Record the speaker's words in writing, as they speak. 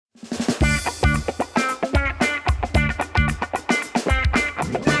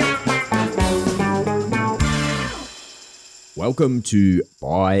Welcome to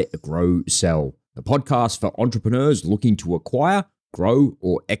Buy, Grow, Sell, the podcast for entrepreneurs looking to acquire, grow,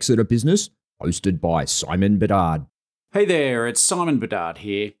 or exit a business, hosted by Simon Bedard. Hey there, it's Simon Bedard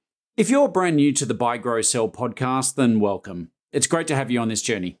here. If you're brand new to the Buy, Grow, Sell podcast, then welcome. It's great to have you on this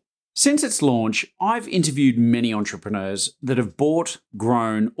journey. Since its launch, I've interviewed many entrepreneurs that have bought,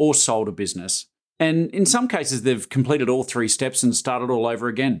 grown, or sold a business. And in some cases, they've completed all three steps and started all over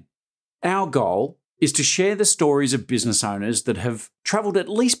again. Our goal is to share the stories of business owners that have traveled at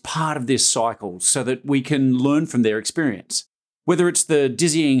least part of this cycle so that we can learn from their experience. Whether it's the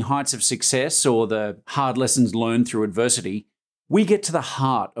dizzying heights of success or the hard lessons learned through adversity, we get to the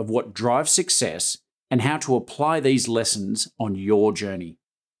heart of what drives success and how to apply these lessons on your journey.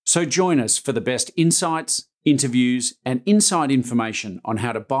 So join us for the best insights, interviews, and inside information on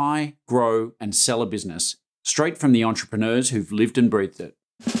how to buy, grow, and sell a business, straight from the entrepreneurs who've lived and breathed it.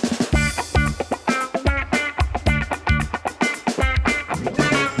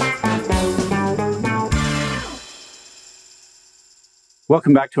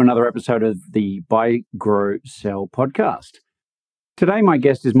 Welcome back to another episode of the Buy, Grow, Sell podcast. Today, my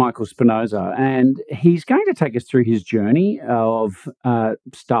guest is Michael Spinoza, and he's going to take us through his journey of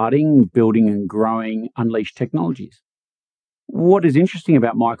starting, building, and growing Unleashed Technologies. What is interesting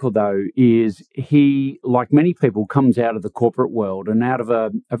about Michael, though, is he, like many people, comes out of the corporate world and out of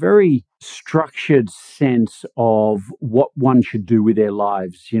a very structured sense of what one should do with their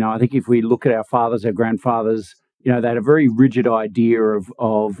lives. You know, I think if we look at our fathers, our grandfathers, you know, they had a very rigid idea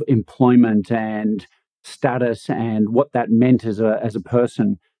of employment and status and what that meant as a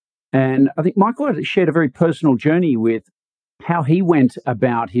person. And I think Michael shared a very personal journey with how he went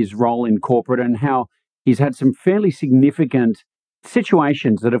about his role in corporate and how he's had some fairly significant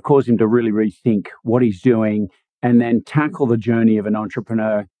situations that have caused him to really rethink what he's doing and then tackle the journey of an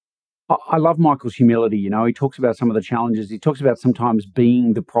entrepreneur. I love Michael's humility. You know, he talks about some of the challenges. He talks about sometimes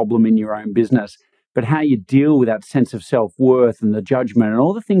being the problem in your own business, but how you deal with that sense of self-worth and the judgment and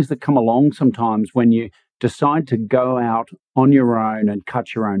all the things that come along sometimes when you decide to go out on your own and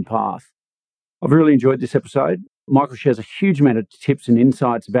cut your own path. I've really enjoyed this episode. Michael shares a huge amount of tips and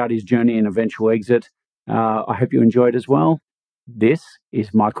insights about his journey and eventual exit. I hope you enjoyed as well. This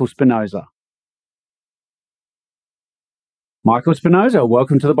is Michael Spinoza. Michael Spinoza,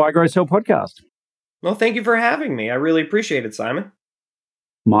 welcome to the Buy, Grow, Sell podcast. Well, thank you for having me. I really appreciate it, Simon.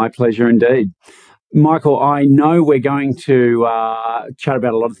 My pleasure indeed. Michael, I know we're going to chat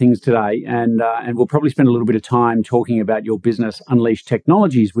about a lot of things today, and we'll probably spend a little bit of time talking about your business, Unleashed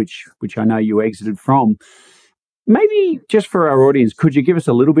Technologies, which I know you exited from. Maybe just for our audience, could you give us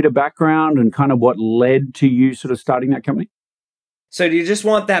a little bit of background and kind of what led to you sort of starting that company? So do you just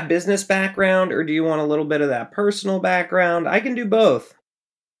want that business background, or do you want a little bit of that personal background? I can do both.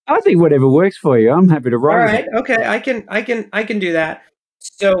 I think whatever works for you. I'm happy to roll. All right. Okay. I can do that.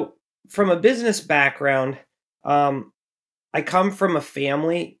 So from a business background, I come from a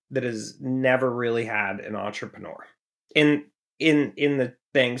family that has never really had an entrepreneur in the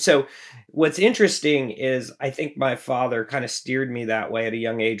thing. So what's interesting is I think my father kind of steered me that way at a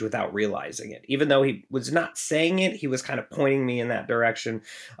young age without realizing it. Even though he was not saying it, he was kind of pointing me in that direction.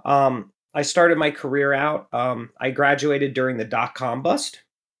 I started my career out. I graduated during the dot-com bust.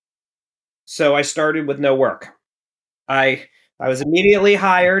 So I started with no work. I was immediately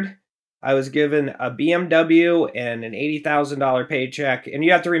hired. I was given a BMW and an $80,000 paycheck. And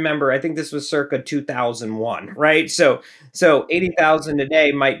you have to remember, I think this was circa 2001, right? So 80,000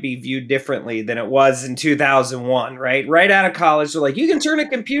 today might be viewed differently than it was in 2001, right? Right out of college, they're like, you can turn a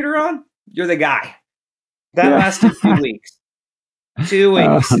computer on? You're the guy. That lasted 2 weeks. 2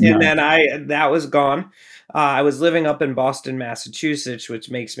 weeks. No. And then that was gone. I was living up in Boston, Massachusetts, which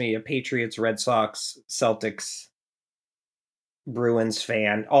makes me a Patriots, Red Sox, Celtics, Bruins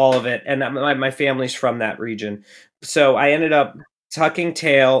fan, all of it. And my family's from that region. So I ended up tucking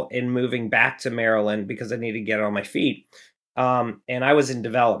tail and moving back to Maryland because I needed to get on my feet. And I was in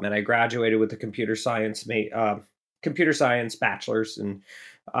development. I graduated with a computer science bachelor's. And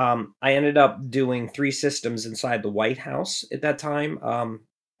I ended up doing 3 systems inside the White House at that time.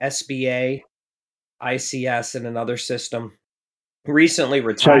 SBA, ICS, and another system. Recently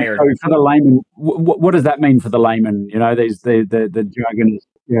retired. So for the layman, what does that mean for the layman? You know, there's the jargon.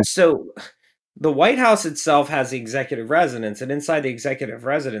 Yeah. So the White House itself has the executive residence, and inside the executive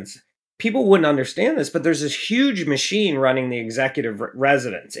residence, people wouldn't understand this, but there's this huge machine running the executive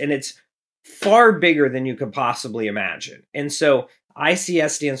residence, and it's far bigger than you could possibly imagine. And so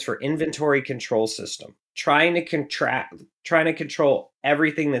ICS stands for Inventory Control System, trying to control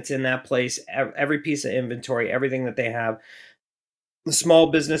everything that's in that place, every piece of inventory, everything that they have. The Small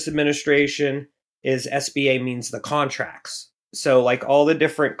Business Administration is SBA, means the contracts. So like all the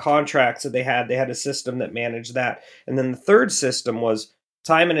different contracts that they had a system that managed that. And then the third system was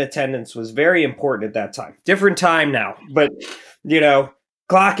time and attendance was very important at that time. Different time now, but you know,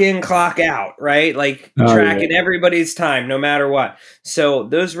 clock in, clock out, right? Like Oh, yeah. tracking everybody's time no matter what. So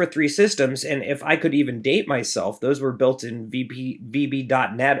those were three systems. And if I could even date myself, those were built in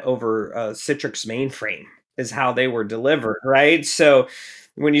VB.NET over Citrix mainframe is how they were delivered, right? So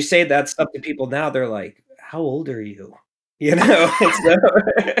when you say that stuff to people now, they're like, how old are you? You know,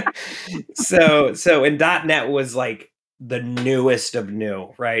 and .NET was like the newest of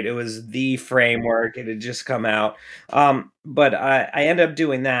new, right? It was the framework. It had just come out. But I ended up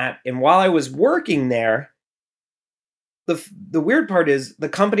doing that. And while I was working there, the weird part is the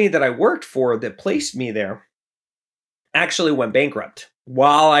company that I worked for that placed me there actually went bankrupt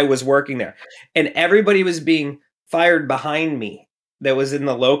while I was working there. And everybody was being fired behind me that was in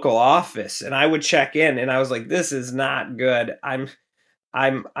the local office. And I would check in and I was like, this is not good. I'm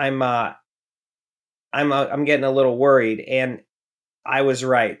I'm uh I'm getting a little worried. And I was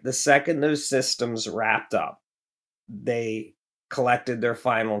right. The second those systems wrapped up, they collected their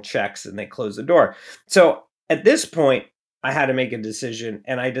final checks and they closed the door. So at this point, I had to make a decision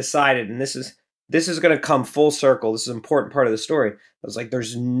and I decided, and this is going to come full circle. This is an important part of the story. I was like,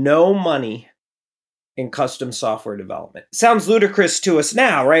 there's no money in custom software development. Sounds ludicrous to us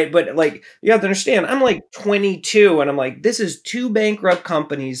now, right? But like you have to understand, I'm like 22 and I'm like, this is two bankrupt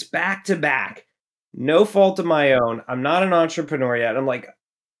companies back to back. No fault of my own. I'm not an entrepreneur yet. I'm like,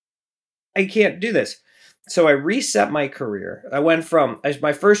 I can't do this. So I reset my career. I went from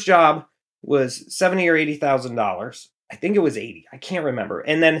my first job was 70 or $80,000. I think it was 80. I can't remember.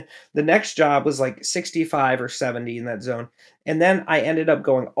 And then the next job was like 65 or 70 in that zone. And then I ended up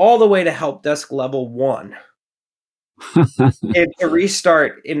going all the way to help desk level 1 and to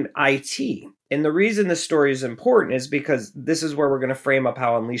restart in IT. And the reason this story is important is because this is where we're going to frame up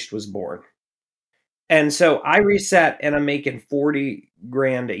how Unleashed was born. And so I reset and I'm making 40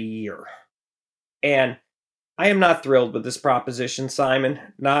 grand a year. And I am not thrilled with this proposition, Simon,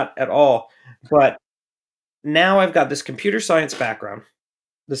 not at all. But now I've got this computer science background,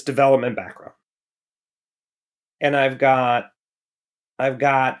 this development background, and I've got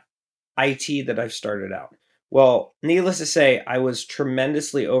IT that I've started out. Well, needless to say, I was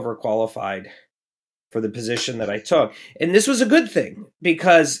tremendously overqualified for the position that I took. And this was a good thing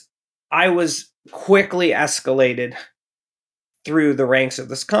because I was quickly escalated through the ranks of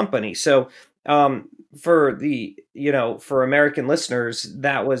this company. So for for American listeners,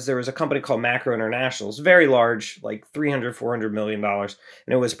 there was a company called Macro International. It's very large, like 300, $400 million. And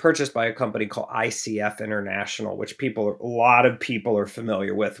it was purchased by a company called ICF International, which a lot of people are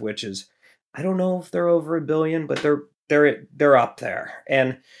familiar with, which is, I don't know if they're over a billion, but they're up there.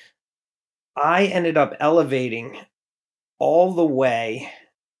 And I ended up elevating all the way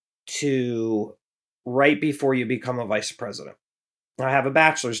to right before you become a vice president. I have a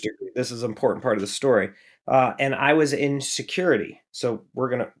bachelor's degree. This is an important part of the story. And I was in security. So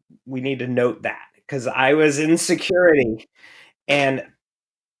we need to note that because I was in security and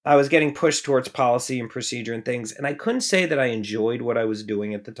I was getting pushed towards policy and procedure and things. And I couldn't say that I enjoyed what I was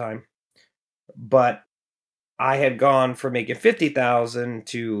doing at the time, but I had gone from making 50,000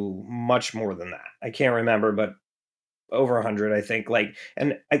 to much more than that. I can't remember, but over 100, I think. Like,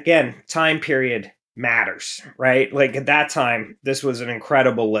 and again, time period matters, right? Like at that time, this was an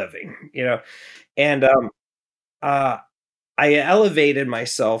incredible living, and uh, I elevated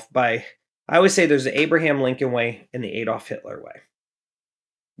myself by. I always say there's the Abraham Lincoln way and the Adolf Hitler way.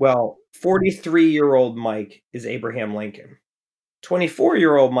 Well, 43-year-old Mike is Abraham Lincoln.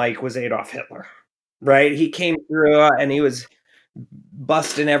 24-year-old Mike was Adolf Hitler, right? He came through and he was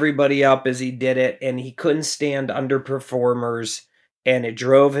busting everybody up as he did it, and he couldn't stand underperformers, and it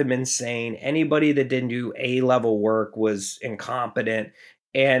drove him insane. Anybody that didn't do A-level work was incompetent.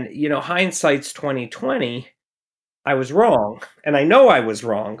 And hindsight's 2020. I was wrong, and I know I was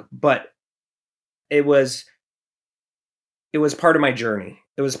wrong, but it was part of my journey.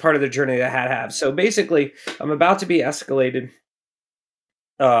 It was part of the journey that I had to have. So basically, I'm about to be escalated,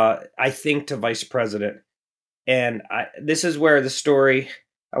 I think, to vice president. And this is where the story,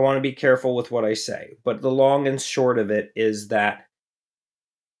 I want to be careful with what I say, but the long and short of it is that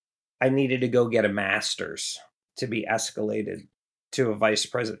I needed to go get a master's to be escalated to a vice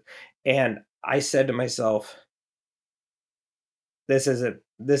president. And I said to myself, this isn't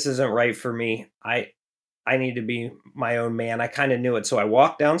right for me. I need to be my own man. I kind of knew it. So I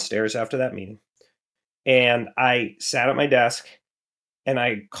walked downstairs after that meeting and I sat at my desk and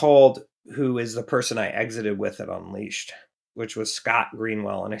I called who is the person I exited with at Unleashed, which was Scott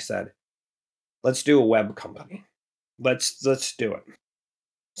Greenwell. And I said, let's do a web company. Let's do it.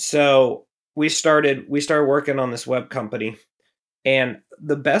 So we started working on this web company, and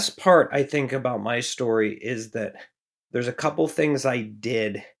the best part I think about my story is that there's a couple things I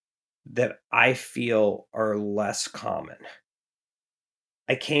did that I feel are less common.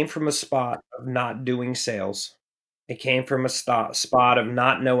 I came from a spot of not doing sales. I came from a spot of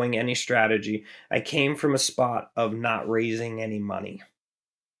not knowing any strategy. I came from a spot of not raising any money.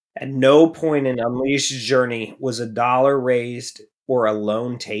 At no point in Unleashed's journey was a dollar raised or a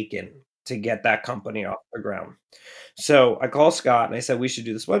loan taken to get that company off the ground. So I called Scott and I said, we should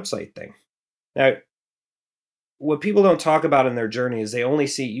do this website thing. Now, what people don't talk about in their journey is they only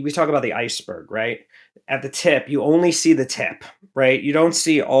see, we talk about the iceberg, right? At the tip, you only see the tip, right? You don't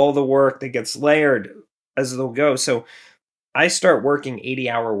see all the work that gets layered as they'll go. So I start working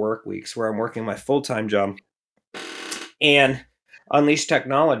 80-hour work weeks where I'm working my full time job and Unleash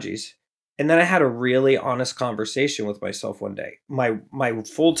Technologies. And then I had a really honest conversation with myself one day. My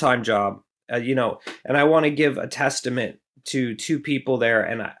full time job, and I want to give a testament to two people there,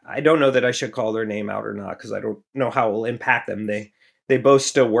 and I don't know that I should call their name out or not because I don't know how it will impact them. They both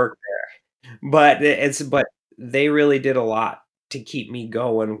still work there, but they really did a lot to keep me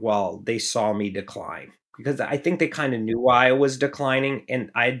going while they saw me decline because I think they kind of knew why I was declining,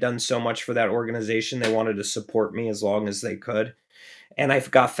 and I had done so much for that organization. They wanted to support me as long as they could, and I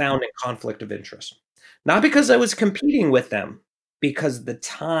got found in conflict of interest. Not because I was competing with them, because the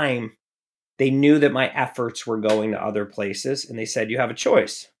time they knew that my efforts were going to other places, and they said, "You have a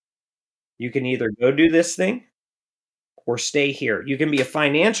choice. You can either go do this thing or stay here. You can be a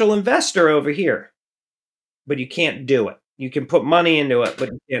financial investor over here, but you can't do it. You can put money into it, but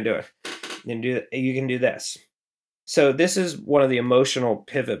you can't do it. You can do this." So this is one of the emotional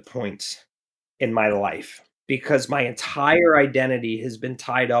pivot points in my life because my entire identity has been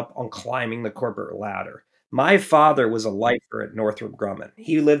tied up on climbing the corporate ladder. My father was a lifer at Northrop Grumman.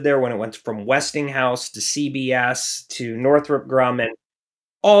 He lived there when it went from Westinghouse to CBS to Northrop Grumman,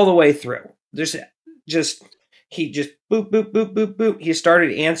 all the way through. Just he just boop boop boop boop boop. He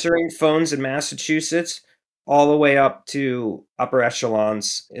started answering phones in Massachusetts all the way up to upper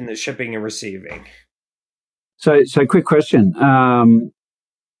echelons in the shipping and receiving. So quick question.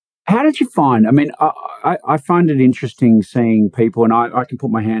 How did you find? I mean, I find it interesting seeing people, and I can put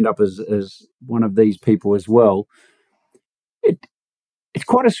my hand up as one of these people as well. It's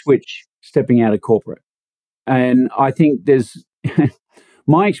quite a switch stepping out of corporate, and I think there's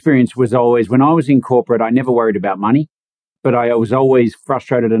my experience was always when I was in corporate, I never worried about money, but I was always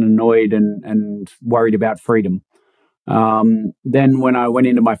frustrated and annoyed and worried about freedom. Then when I went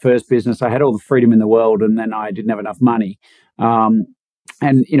into my first business, I had all the freedom in the world, and then I didn't have enough money.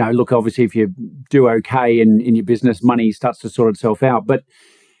 And look, obviously, if you do okay in your business, money starts to sort itself out. But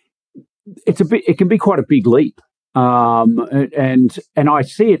it can be quite a big leap. And I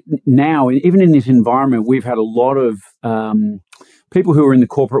see it now, even in this environment, we've had a lot of people who are in the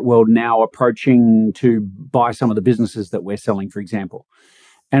corporate world now approaching to buy some of the businesses that we're selling, for example.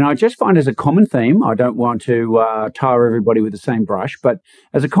 And I just find as a common theme, I don't want to tar everybody with the same brush, but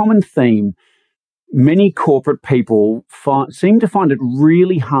as a common theme, many corporate people seem to find it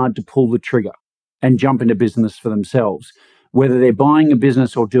really hard to pull the trigger and jump into business for themselves, whether they're buying a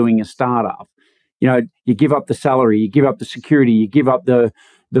business or doing a startup. You give up the salary, you give up the security, you give up the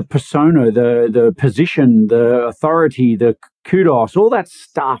persona, the position, the authority, the kudos, all that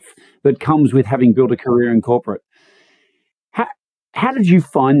stuff that comes with having built a career in corporate. How did you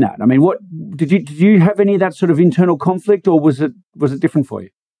find that? I mean, what did you have any of that sort of internal conflict, or was it different for you?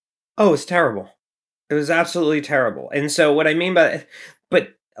 Oh, it's terrible. It was absolutely terrible. And so what I mean by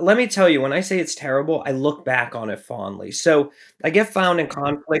but let me tell you, when I say it's terrible, I look back on it fondly. So I get found in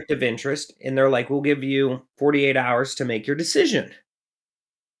conflict of interest, and they're like, "We'll give you 48 hours to make your decision."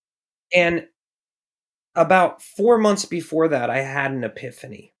 And about 4 months before that, I had an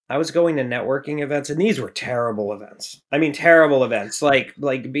epiphany. I was going to networking events, and these were terrible events. I mean, terrible events, like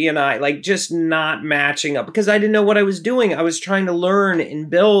BNI, like just not matching up because I didn't know what I was doing. I was trying to learn and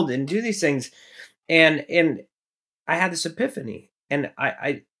build and do these things, and I had this epiphany, and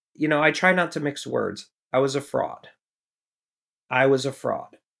I try not to mix words. I was a fraud. I was a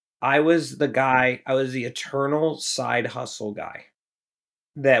fraud. I was the guy. I was the eternal side hustle guy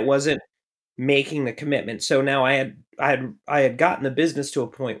that wasn't making the commitment. So now I had gotten the business to a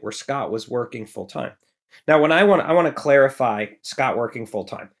point where Scott was working full time. Now, when I want to clarify Scott working full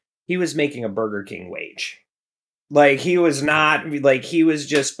time. He was making a Burger King wage. Like he was not like he was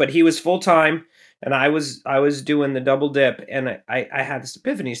just, but he was full time, and I was doing the double dip, and I had this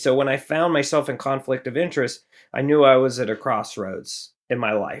epiphany. So when I found myself in conflict of interest, I knew I was at a crossroads in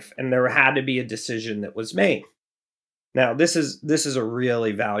my life, and there had to be a decision that was made. Now, this is a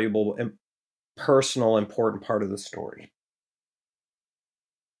really valuable and personal, important part of the story.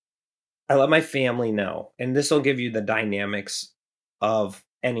 I let my family know, and this will give you the dynamics of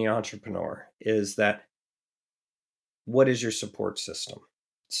any entrepreneur, is that what is your support system?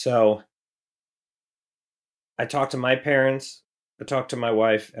 So I talked to my parents, I talked to my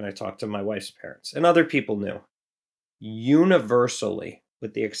wife, and I talked to my wife's parents, and other people knew. Universally,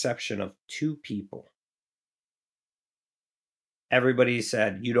 with the exception of two people, everybody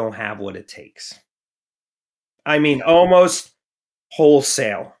said, "You don't have what it takes." I mean, almost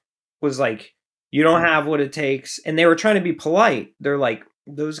wholesale was like, "You don't have what it takes," and they were trying to be polite. They're like,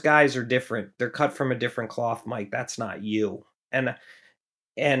 "Those guys are different. They're cut from a different cloth, Mike. That's not you." And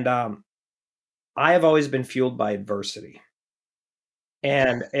I have always been fueled by adversity.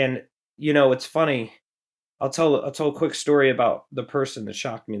 And it's funny. I'll tell a quick story about the person that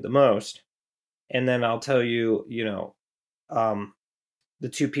shocked me the most, and then I'll tell you, um, the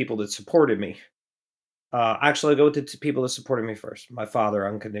two people that supported me. Actually, I'll go with the two people that supported me first. My father,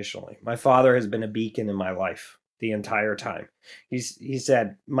 unconditionally. My father has been a beacon in my life the entire time. He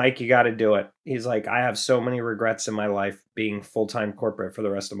said, "Mike, you got to do it." He's like, "I have so many regrets in my life being full time corporate for the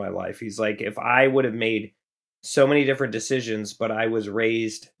rest of my life." He's like, "If I would have made so many different decisions, but I was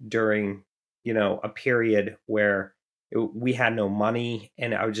raised during, a period where we had no money,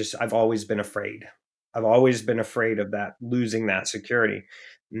 and I've always been afraid. I've always been afraid of that, losing that security."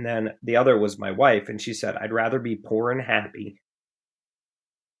 And then the other was my wife, and she said, "I'd rather be poor and happy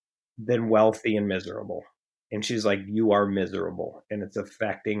than wealthy and miserable." And she's like, "You are miserable, and it's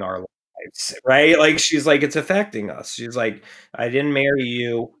affecting our lives," right? Like, she's like, "It's affecting us." She's like, "I didn't marry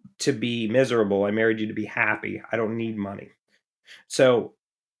you to be miserable. I married you to be happy. I don't need money." So,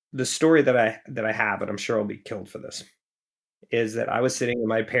 the story that I have, and I'm sure I'll be killed for this, is that I was sitting in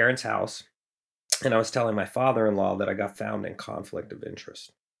my parents' house, and I was telling my father-in-law that I got found in conflict of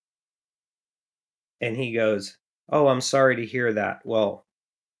interest. And he goes, "Oh, I'm sorry to hear that. Well,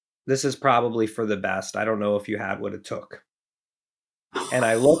 this is probably for the best. I don't know if you had what it took." And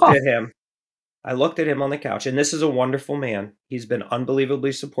I looked at him on the couch, and this is a wonderful man. He's been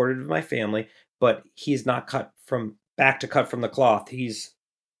unbelievably supportive of my family, but he's not cut from the cloth. He's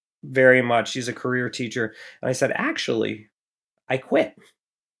a career teacher. And I said, "Actually, I quit.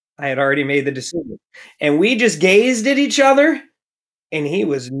 I had already made the decision." And we just gazed at each other, and he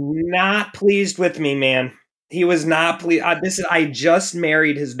was not pleased with me, man. He was not pleased. I just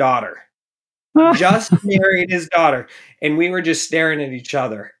married his daughter. Just married his daughter, and we were just staring at each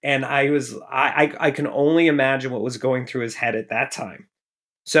other, and I can only imagine what was going through his head at that time.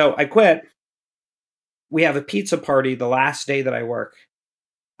 So, I quit. We have a pizza party the last day that I work.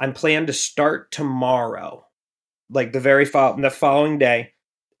 I'm planned to start tomorrow, like, the following day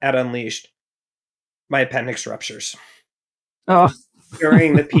at Unleashed. My appendix ruptures Oh,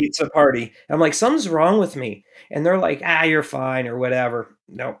 during the pizza party. I'm like, "Something's wrong with me." And they're like, "Ah, you're fine," or whatever.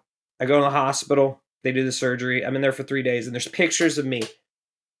 No. I go to the hospital, they do the surgery. I'm in there for 3 days, and there's pictures of me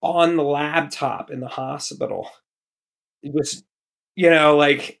on the laptop in the hospital. It was,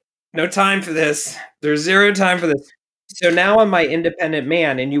 like, "No time for this. There's 0 time for this." So now I'm my independent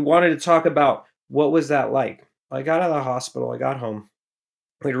man, and you wanted to talk about what was that like? I got out of the hospital, I got home.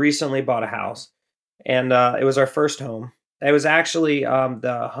 We'd recently bought a house, and, it was our first home. It was actually,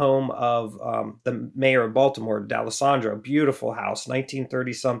 the home of, the mayor of Baltimore, D'Alessandro. Beautiful house,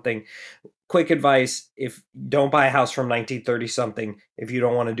 1930 something. Quick advice, if don't buy a house from 1930 something if you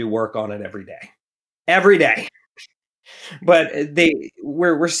don't wanna do work on it every day. Every day. But,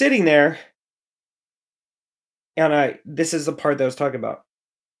 we're sitting there, and I this is the part that I was talking about.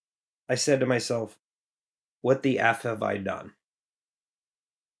 I said to myself, "What the F have I done?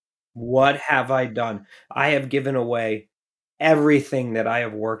 What have I done? I have given away everything that I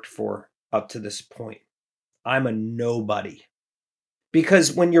have worked for up to this point. I'm a nobody."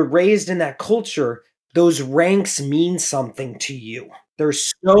 Because when you're raised in that culture, those ranks mean something to you. They're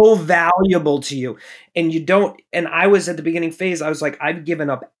so valuable to you, and you don't and I was at the beginning phase, I was like, "I've given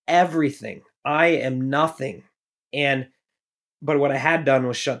up everything. I am nothing." And but what I had done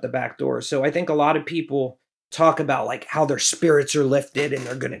was shut the back door. So I think a lot of people talk about, like, how their spirits are lifted and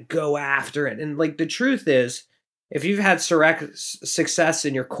they're gonna go after it, and, like, the truth is, if you've had success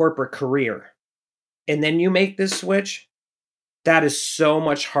in your corporate career, and then you make this switch, that is so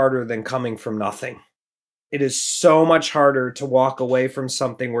much harder than coming from nothing. It is so much harder to walk away from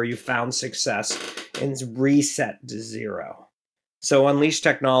something where you found success and reset to 0. So Unleashed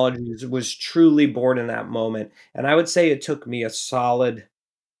Technologies was truly born in that moment, and I would say it took me a solid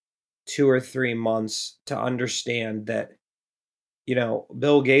 2 or 3 months to understand that,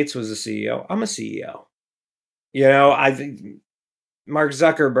 Bill Gates was a CEO, I'm a CEO. I think Mark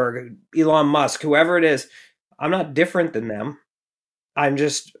Zuckerberg, Elon Musk, whoever it is, I'm not different than them. I'm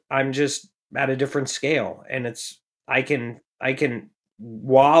just at a different scale, and I can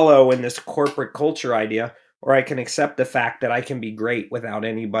wallow in this corporate culture idea, or I can accept the fact that I can be great without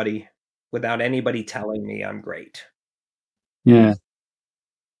anybody telling me I'm great. Yeah.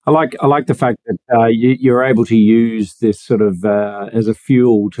 I like the fact that you're able to use this sort of as a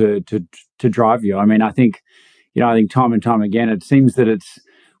fuel to drive you. I mean, I think time and time again, it seems that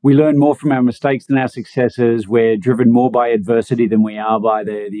we learn more from our mistakes than our successes. We're driven more by adversity than we are by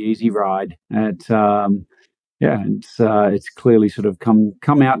the easy ride. Yeah, it's clearly sort of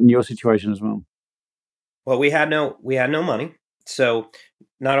come out in your situation as well. Well, we had no money, so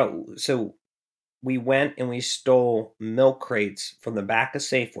not a, so we went and we stole milk crates from the back of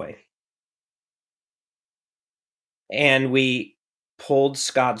Safeway, and we pulled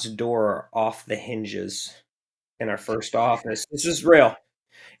Scott's door off the hinges in our first office. This is real.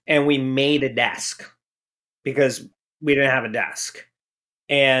 And we made a desk because we didn't have a desk.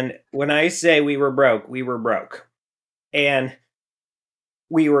 And when I say we were broke, we were broke. And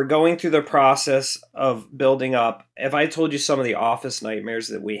we were going through the process of building up. If I told you some of the office nightmares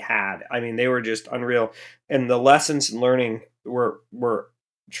that we had, I mean, they were just unreal. And the lessons and learning were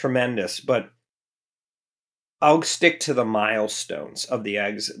tremendous. But I'll stick to the milestones of the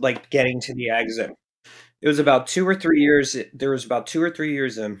exit, like getting to the exit. It was about 2 or 3 years. There was about 2 or 3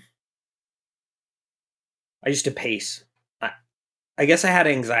 years in. I used to pace. I I guess I had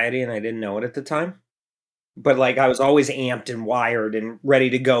anxiety and I didn't know it at the time, but, like, I was always amped and wired and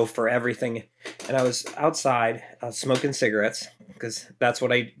ready to go for everything, and I was outside, smoking cigarettes because that's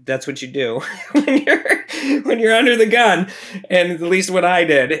what you do when you're under the gun, and at least what I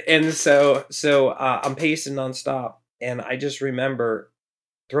did, and I'm pacing nonstop, and I just remember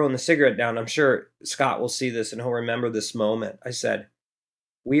throwing the cigarette down. I'm sure Scott will see this and he'll remember this moment. I said,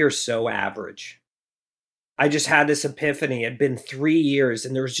 "We are so average." I just had this epiphany. It'd been 3 years,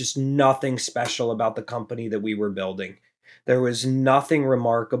 and there was just nothing special about the company that we were building. There was nothing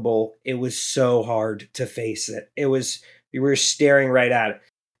remarkable. It was so hard to face it. We were staring right at it.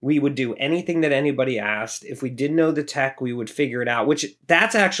 We would do anything that anybody asked. If we didn't know the tech, we would figure it out, which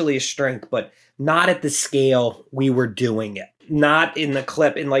that's actually a strength, but not at the scale we were doing it. Not in the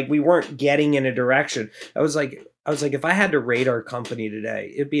clip, and, like, we weren't getting in a direction. I was like, if I had to rate our company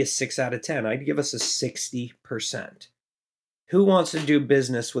today, it'd be a 6 out of 10. I'd give us a 60%. Who wants to do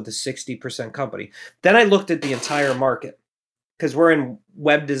business with a 60% company? Then I looked at the entire market because we're in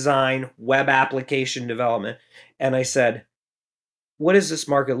web design, web application development. And I said, what does this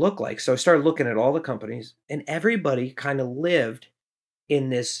market look like? So I started looking at all the companies, and everybody kind of lived in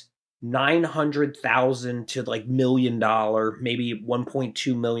this 900,000 to like $1 million, maybe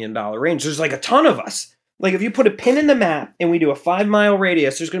 $1.2 million range. There's like a ton of us. Like if you put a pin in the map and we do a 5 mile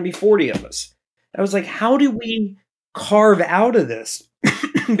radius, there's going to be 40 of us. I was like, how do we carve out of this?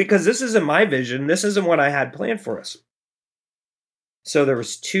 Because this isn't my vision. This isn't what I had planned for us. So there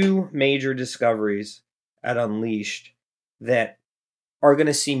was two major discoveries at Unleashed that are going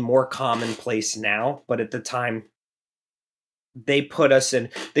to seem more commonplace now, but at the time they put us in.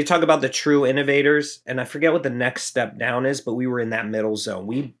 They talk about the true innovators, and I forget what the next step down is, but we were in that middle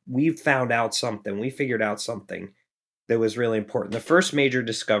zone. We found out something. We figured out something that was really important. The first major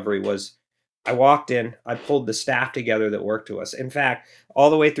discovery was I walked in, I pulled the staff together that worked to us. In fact, all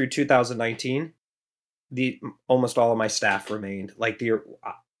the way through 2019, the almost all of my staff remained.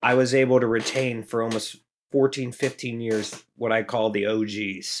 I was able to retain for almost 14, 15 years what I call the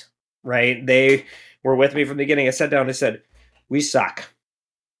OGs, right? They were with me from the beginning. I sat down and said, "We suck."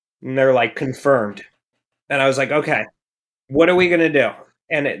 And they're like, "Confirmed." And I was like, "Okay, what are we gonna do?"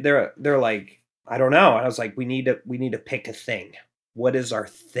 And they're like, "I don't know." And I was like, "We need to pick a thing. What is our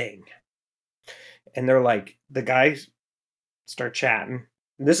thing?" And they're like, the guys start chatting.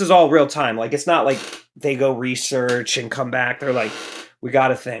 This is all real time. Like it's not like they go research and come back. They're like, "We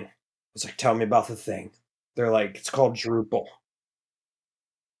got a thing." I was like, "Tell me about the thing." They're like, "It's called Drupal."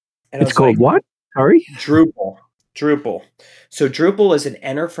 And I It's was like, called what? Sorry? Drupal. Drupal. So Drupal is an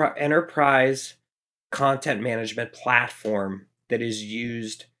enterprise content management platform that is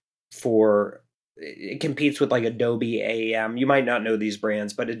used for it competes with like Adobe AEM. You might not know these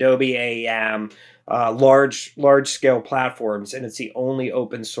brands, but Adobe AEM, large scale platforms, and it's the only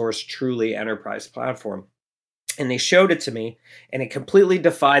open source truly enterprise platform. And they showed it to me, and it completely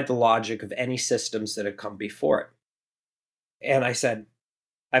defied the logic of any systems that had come before it. And I said,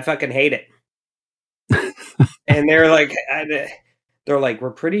 I fucking hate it. And they're like,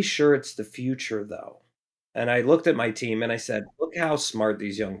 "We're pretty sure it's the future, though." And I looked at my team and I said, "Look how smart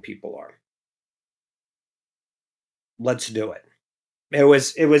these young people are." let's do it. It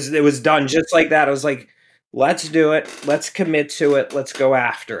was done just like that. I was like, let's do it. Let's commit to it. Let's go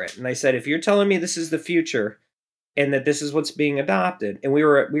after it. And I said, if you're telling me this is the future and that this is what's being adopted, and we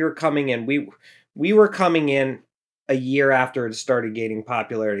were coming in, we were coming in a year after it started gaining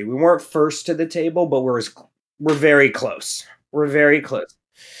popularity. We weren't first to the table, but we're very close. We're very close.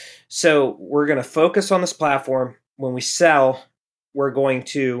 So we're going to focus on this platform. When we sell, we're going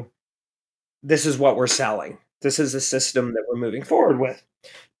to, this is what we're selling. This is the system that we're moving forward with.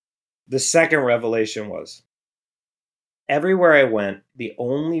 The second revelation was everywhere I went, the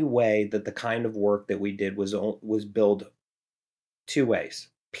only way that the kind of work that we did was build two ways.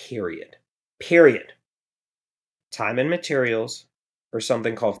 Period. Period. Time and materials, or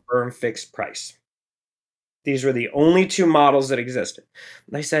something called firm fixed price. These were the only two models that existed.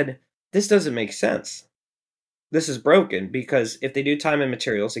 And I said, this doesn't make sense. This is broken because if they do time and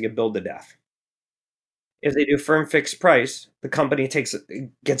materials, they get billed to death. If they do firm fixed price, the company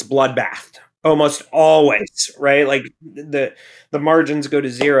gets bloodbathed almost always, right? Like the margins go to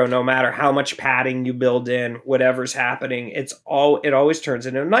zero no matter how much padding you build in, whatever's happening. It always turns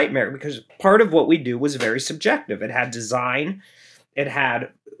into a nightmare because part of what we do was very subjective. It had design,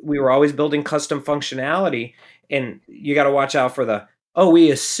 we were always building custom functionality, and you got to watch out for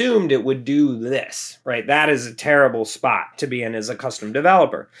we assumed it would do this, right? That is a terrible spot to be in as a custom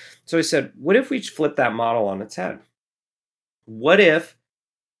developer. So I said, what if we flip that model on its head? What if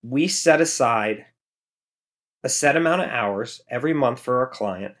we set aside a set amount of hours every month for our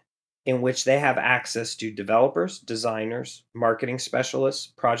client in which they have access to developers, designers, marketing specialists,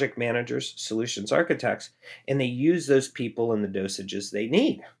 project managers, solutions architects, and they use those people in the dosages they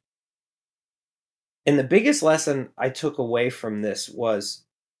need? And the biggest lesson I took away from this was,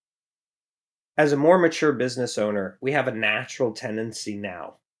 as a more mature business owner, we have a natural tendency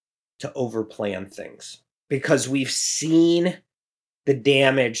now to overplan things because we've seen the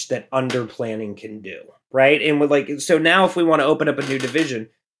damage that underplanning can do, right? And so now if we want to open up a new division,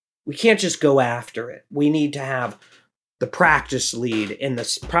 we can't just go after it. We need to have the practice lead and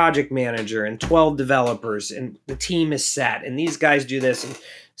the project manager and 12 developers, and the team is set, and these guys do this. And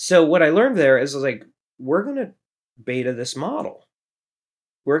so what I learned there is like, we're going to beta this model.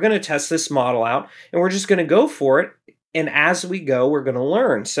 We're going to test this model out, and we're just going to go for it. And as we go, we're going to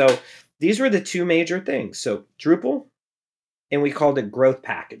learn. So these were the two major things. So Drupal, and we called it growth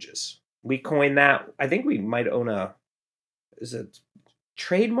packages. We coined that. I think we might own is it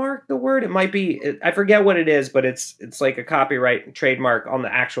trademark the word? It might be, I forget what it is, but it's like a copyright trademark on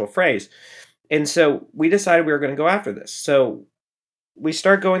the actual phrase. And so we decided we were going to go after this. So we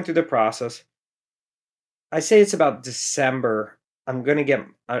start going through the process. I say it's about December. I'm going to get,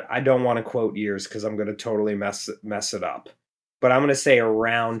 I don't want to quote years because I'm going to totally mess it up. But I'm going to say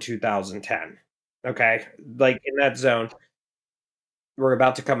around 2010. Okay. Like in that zone. We're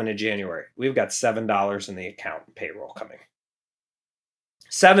about to come into January. We've got $7 in the account payroll coming.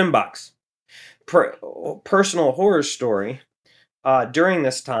 $7. Personal horror story. During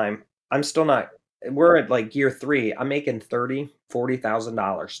this time, we're at like year 3. I'm making $30,000,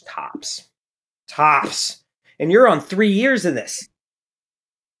 $40,000 tops. And you're on 3 years of this.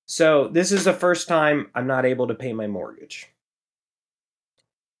 So this is the first time I'm not able to pay my mortgage.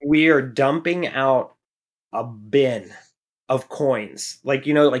 We are dumping out a bin of coins, like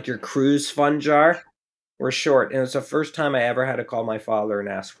your cruise fund jar. We're short, and it's the first time I ever had to call my father and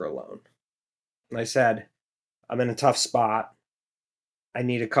ask for a loan. And I said, I'm in a tough spot. I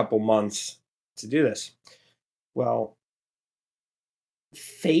need a couple months to do this. Well,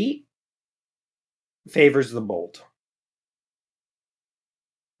 fate favors the bold.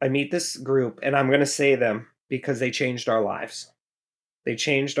 I meet this group, and I'm going to say them because they changed our lives. They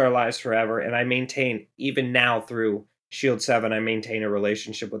changed our lives forever, and I maintain, even now through Shield 7, I maintain a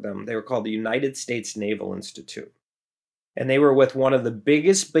relationship with them. They were called the United States Naval Institute. And they were with one of the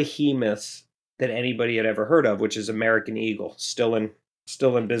biggest behemoths that anybody had ever heard of, which is American Eagle, still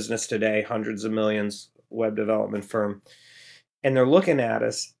in business today, hundreds of millions, web development firm. And they're looking at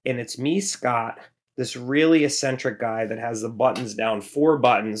us, and it's me, Scott, this really eccentric guy that has the buttons down, 4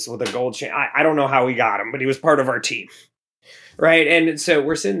 buttons with a gold chain. I don't know how we got him, but he was part of our team, right? And so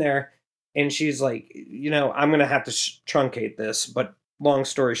we're sitting there, and she's like, I'm going to have to truncate this, but long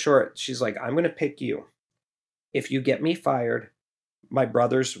story short, she's like, I'm going to pick you. If you get me fired, my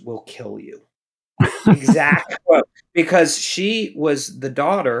brothers will kill you. Exactly. Because she was the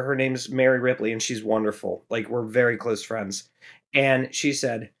daughter, her name's Mary Ripley, and she's wonderful. Like, we're very close friends. And she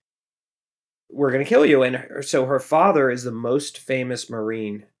said, we're going to kill you. And so her father is the most famous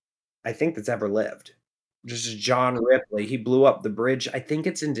Marine, I think, that's ever lived. Just John Ripley. He blew up the bridge. I think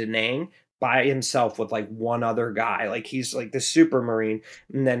it's in Da Nang, by himself with like one other guy. Like he's like the super marine.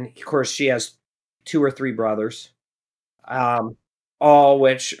 And then of course she has two or three brothers, um, all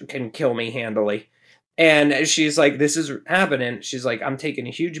which can kill me handily. And she's like, "This is happening." She's like, "I'm taking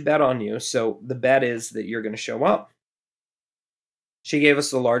a huge bet on you. So the bet is that you're going to show up." She gave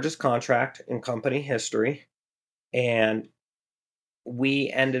us the largest contract in company history, and we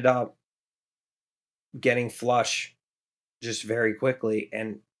ended up getting flush just very quickly.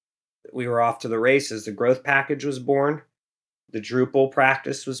 And we were off to the races. The growth package was born, the Drupal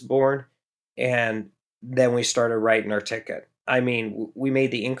practice was born, and then we started writing our ticket. I mean, we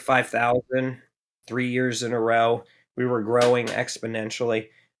made the Inc. 5000 3 years in a row. We were growing exponentially.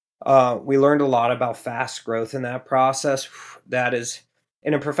 We learned a lot about fast growth in that process. That is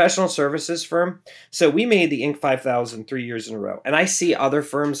in a professional services firm. So we made the Inc. 5000 3 years in a row. And I see other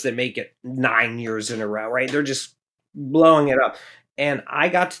firms that make it 9 years in a row, right? They're just blowing it up. And I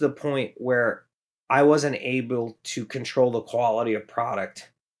got to the point where I wasn't able to control the quality of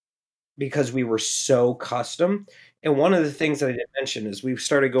product because we were so custom. And one of the things that I didn't mention is we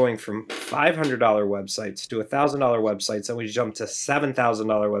started going from $500 websites to $1,000 websites, and we jumped to $7,000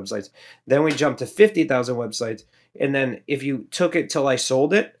 websites. Then we jumped to 50,000 websites. And then if you took it till I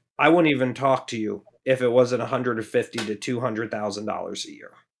sold it, I wouldn't even talk to you if it wasn't $150,000 to $200,000 a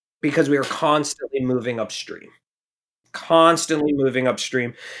year, because we were constantly moving upstream,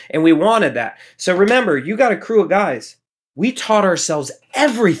 and we wanted that. So remember, you got a crew of guys. We taught ourselves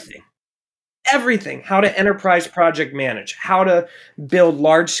everything, how to enterprise project manage, how to build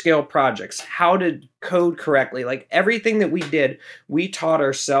large scale projects, how to code correctly. Like everything that we did, we taught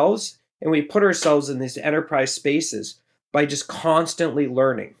ourselves, and we put ourselves in these enterprise spaces by just constantly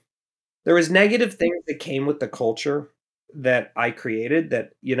learning. There was negative things that came with the culture that I created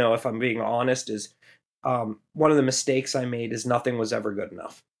that, if I'm being honest, is one of the mistakes I made is nothing was ever good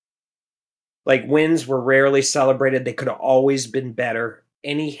enough. Like wins were rarely celebrated. They could have always been better.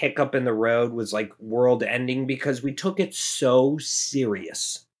 Any hiccup in the road was like world ending because we took it so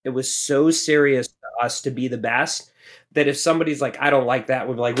serious. It was so serious to us to be the best that if somebody's like, "I don't like that,"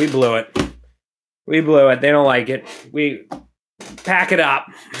 we'd be like, "We blew it. We blew it. They don't like it. We pack it up."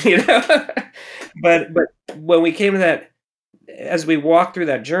 you know. But when we came to that, as we walked through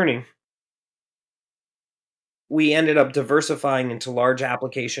that journey, we ended up diversifying into large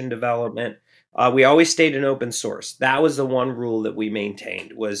application development. We always stayed in open source. That was the one rule that we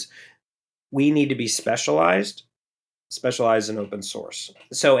maintained was we need to be specialized in open source.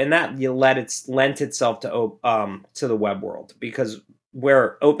 So in that you lent itself to the web world, because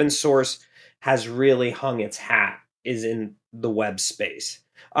where open source has really hung its hat is in the web space.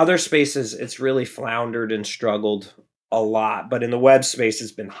 Other spaces it's really floundered and struggled a lot, but in the web space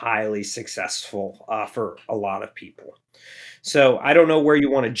it's been highly successful for a lot of people. So I don't know where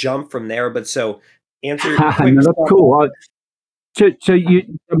you want to jump from there, but so answer quick. No, that's cool. So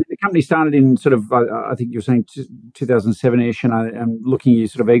the company started in sort of, I think you're saying 2007-ish, and I'm looking, you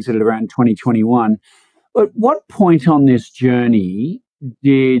sort of exited around 2021. At what point on this journey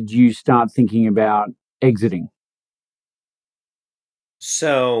did you start thinking about exiting?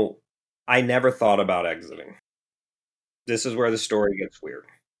 So I never thought about exiting. This is where the story gets weird.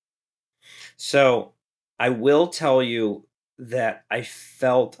 So I will tell you that I've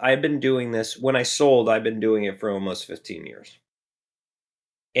been doing this when I sold, I've been doing it for almost 15 years.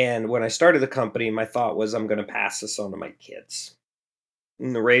 And when I started the company, my thought was I'm going to pass this on to my kids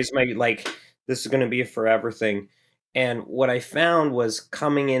and raise this is going to be a forever thing. And what I found was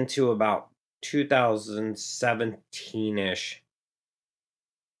coming into about 2017-ish,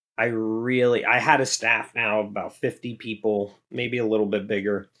 I had a staff now of about 50 people, maybe a little bit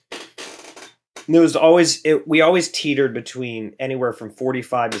bigger. There was we always teetered between anywhere from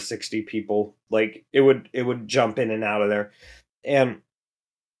 45 to 60 people. Like it would jump in and out of there. And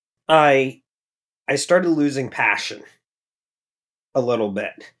I started losing passion a little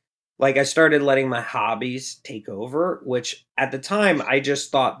bit. Like I started letting my hobbies take over, which at the time I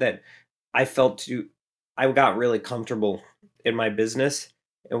just thought that I got really comfortable in my business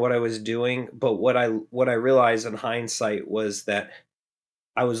and what I was doing. But what I realized in hindsight was that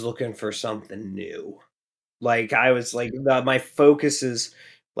I was looking for something new. Like I was like my focus is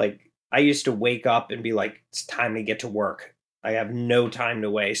like I used to wake up and be like, it's time to get to work. I have no time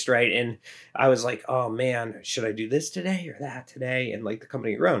to waste, right? And I was like, oh man, should I do this today or that today? And like the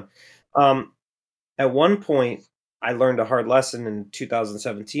company grown. Um, at one point, I learned a hard lesson in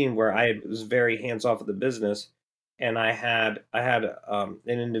 2017 where was very hands off of the business, and I had an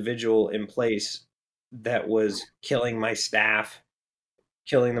individual in place that was killing my staff,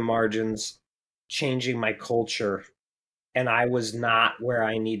 killing the margins, changing my culture. and I was not where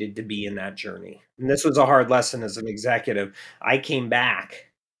I needed to be in that journey. And this was a hard lesson as an executive. I came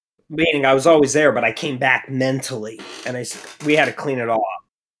back, meaning I was always there, but I came back mentally, and we had to clean it all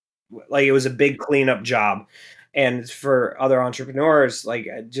up. Like, it was a big cleanup job. And for other entrepreneurs, like,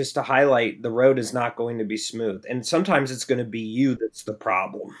 just to highlight, the road is not going to be smooth. And sometimes it's going to be you that's the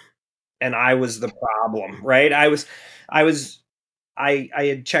problem. And I was the problem, right? I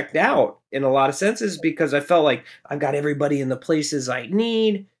had checked out in a lot of senses because I felt like I've got everybody in the places I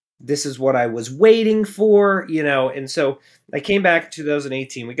need. This is what I was waiting for, and so I came back in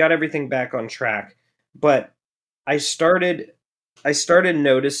 2018. We got everything back on track, but I started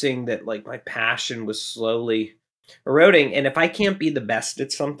noticing that, like, my passion was slowly eroding, and if I can't be the best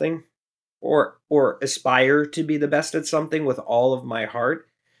at something or aspire to be the best at something with all of my heart,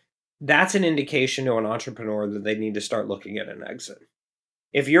 that's an indication to an entrepreneur that they need to start looking at an exit.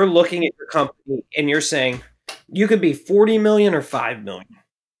 If you're looking at your company and you're saying you could be 40 million or 5 million,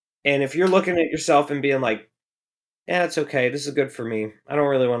 and if you're looking at yourself and being like, yeah, it's okay, this is good for me, I don't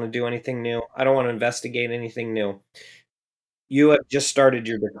really want to do anything new, I don't want to investigate anything new, you have just started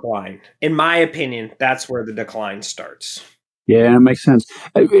your decline. In my opinion, that's where the decline starts. Yeah, it makes sense.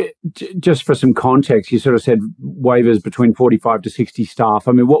 Just for some context, you sort of said Wavers between 45 to 60 staff.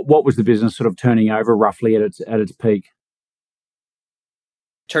 I mean, what was the business sort of turning over roughly at its peak?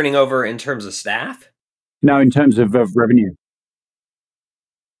 Turning over in terms of staff? No, in terms of revenue.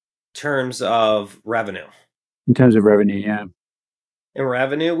 Terms of revenue. In terms of revenue, yeah. In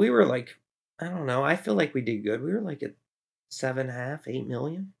revenue, we were like, I don't know, I feel like we did good. We were like at 7.5, 8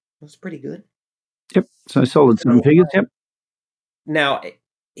 million. That's pretty good. Yep. So solid 7 figures. Yep. Now,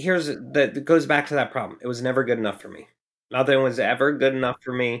 that goes back to that problem. It was never good enough for me. Nothing was ever good enough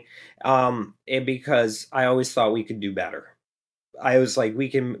for me, because I always thought we could do better. I was like, we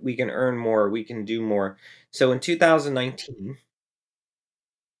can earn more, we can do more. So in 2019,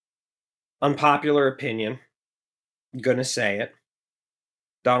 unpopular opinion, gonna say it,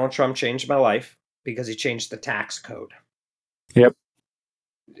 Donald Trump changed my life because he changed the tax code. Yep.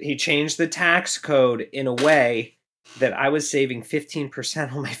 He changed the tax code in a way that I was saving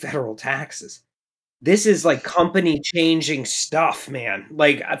 15% on my federal taxes. This is like company changing stuff, man.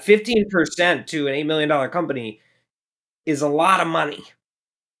 Like, 15% to an $8 million company is a lot of money.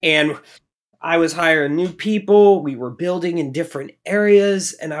 And I was hiring new people. We were building in different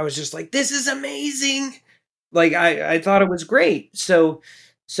areas. And I was just like, this is amazing. Like, I thought it was great. So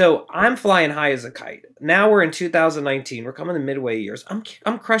I'm flying high as a kite. Now we're in 2019. We're coming to midway years.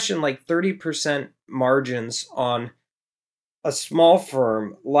 I'm crushing like 30% margins on a small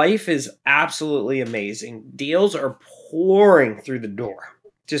firm. Life is absolutely amazing. Deals are pouring through the door,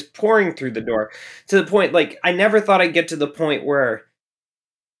 just pouring through the door, to the point, like, I never thought I'd get to the point where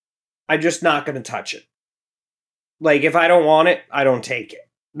I'm just not going to touch it. Like, if I don't want it, I don't take it,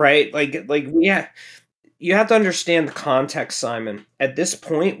 right? You have to understand the context, Simon. At this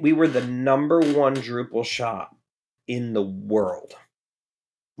point, we were the number one Drupal shop in the world.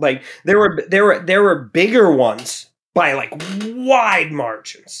 Like, there were bigger ones by like wide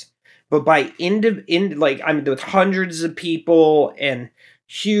margins, but by with hundreds of people and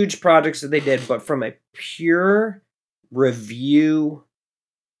huge projects that they did. But from a pure review,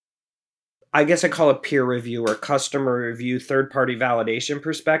 I guess I call it peer review or customer review, third-party validation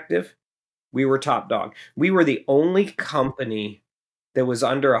perspective, we were top dog. We were the only company that was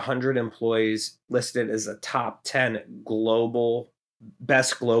under 100 employees listed as a top 10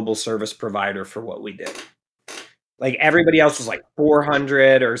 best global service provider for what we did. Like, everybody else was like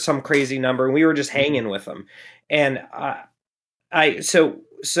 400 or some crazy number, and we were just hanging with them. And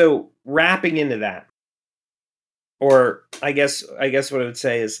so wrapping into that, or I guess what I would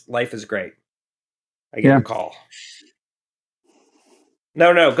say is life is great. I get a call.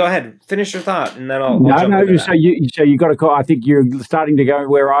 No, go ahead. Finish your thought, and then I'll jump into that. So you got a call. I think you're starting to go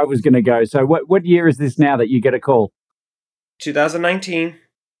where I was going to go. So what year is this now that you get a call? 2019.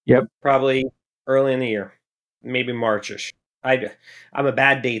 Yep. Probably early in the year, maybe Marchish. I'm a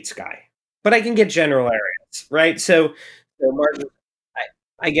bad dates guy, but I can get general areas, right? So March,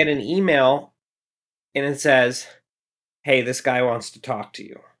 I get an email, and it says, "Hey, this guy wants to talk to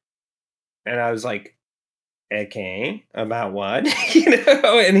you," and I was like, okay, about what?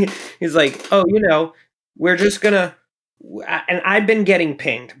 And he's like, oh, we're just gonna, and I've been getting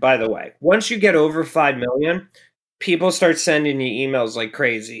pinged, by the way. Once you get over 5 million, people start sending you emails like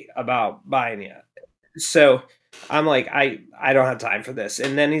crazy about buying you. So I'm like, I don't have time for this.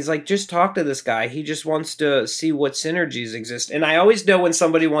 And then he's like, just talk to this guy. He just wants to see what synergies exist. And I always know when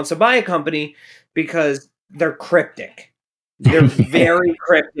somebody wants to buy a company because they're cryptic. They're Yeah. very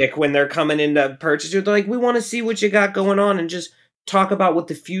cryptic when they're coming into purchase. They're like, "We wanna see what you got going on and just talk about what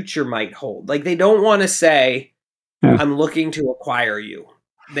the future might hold." Like, they don't wanna say, Yeah. "I'm looking to acquire you."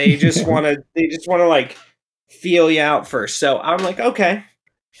 They just wanna, like, feel you out first. So, I'm like, "Okay.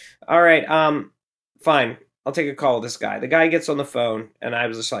 Alright, fine. I'll take a call with this guy." The guy gets on the phone, and I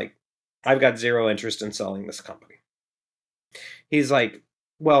was just like, "I've got 0 interest in selling this company." He's like,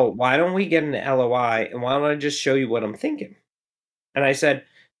 "Well, why don't we get an LOI, and why don't I just show you what I'm thinking?" And I said,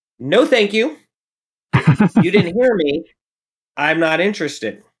 "No, thank you. You didn't hear me. I'm not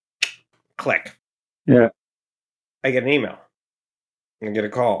interested." Click. Yeah. I get an email. I get a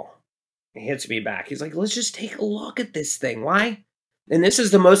call. He hits me back. He's like, "Let's just take a look at this thing. Why?" And this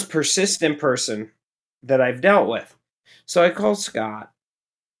is the most persistent person that I've dealt with. So I call Scott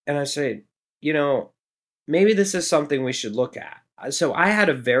and I say, "You know, maybe this is something we should look at." So I had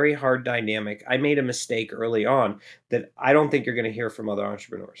a very hard dynamic. I made a mistake early on that I don't think you're going to hear from other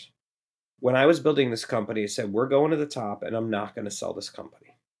entrepreneurs. When I was building this company, I said, "We're going to the top and I'm not going to sell this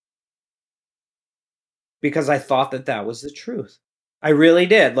company," because I thought that that was the truth. I really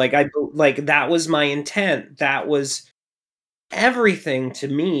did. Like that was my intent. That was everything to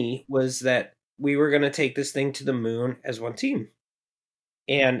me, was that we were going to take this thing to the moon as one team.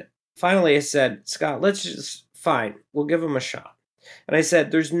 And finally I said, "Scott, let's just fine. We'll give him a shot." And I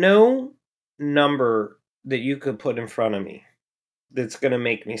said, "There's no number that you could put in front of me that's going to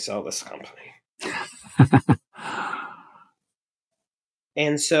make me sell this company."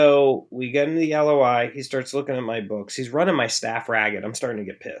 And so we get into the LOI. He starts looking at my books. He's running my staff ragged. I'm starting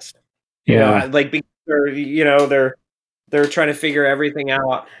to get pissed. Yeah. Because they're trying to figure everything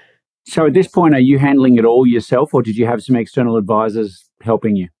out. So at this point, are you handling it all yourself, or did you have some external advisors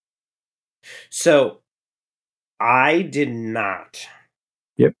helping you? So I did not.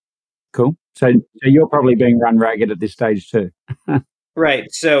 Yep. Cool. So you're probably being run ragged at this stage too.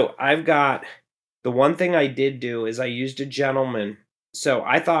 Right. So I've got the one thing I did do is I used a gentleman. So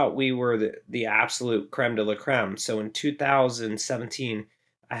I thought we were the absolute creme de la creme. So in 2017,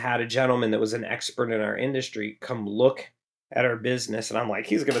 I had a gentleman that was an expert in our industry come look at our business. And I'm like,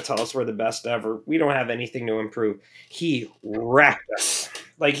 he's going to tell us we're the best ever. We don't have anything to improve. He wrecked us.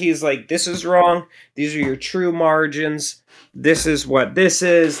 Like, he's like, "This is wrong. These are your true margins. This is what this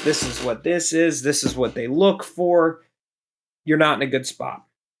is. This is what this is. This is what they look for. You're not in a good spot."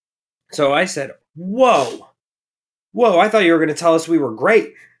 So I said, "Whoa, whoa, I thought you were going to tell us we were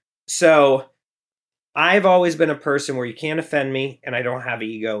great." So I've always been a person where you can't offend me and I don't have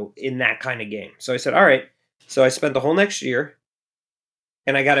ego in that kind of game. So I said, "All right." So I spent the whole next year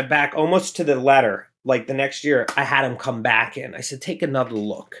and I got it back almost to the letter. Like the next year, I had him come back in. I said, "Take another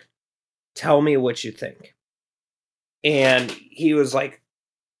look. Tell me what you think." And he was like,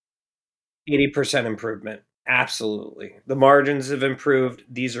 80% improvement. Absolutely. The margins have improved.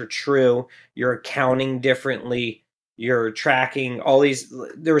 These are true. You're accounting differently. You're tracking all these.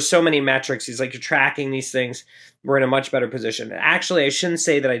 There were so many metrics. He's like, "You're tracking these things. We're in a much better position." Actually, I shouldn't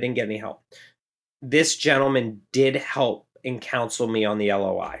say that I didn't get any help. This gentleman did help and counsel me on the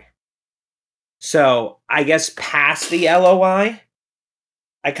LOI. So I guess past the LOI,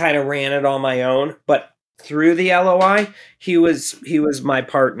 I kind of ran it on my own, but through the LOI, he was my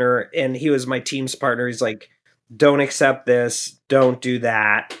partner and he was my team's partner. He's like, "Don't accept this, don't do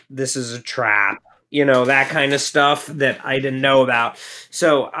that. This is a trap." That kind of stuff that I didn't know about.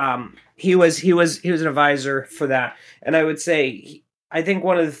 So he was an advisor for that. And I would say I think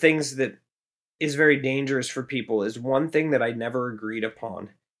one of the things that is very dangerous for people is one thing that I never agreed upon,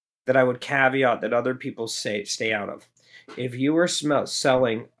 that I would caveat that other people say stay out of. If you are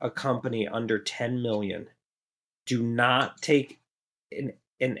selling a company under 10 million, do not take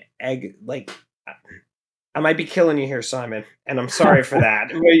an egg. Like, I might be killing you here, Simon, and I'm sorry for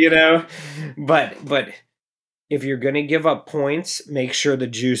that. But if you're going to give up points, make sure the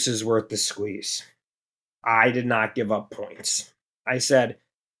juice is worth the squeeze. I did not give up points. I said,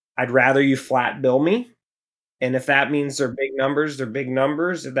 "I'd rather you flat bill me. And if that means they're big numbers, they're big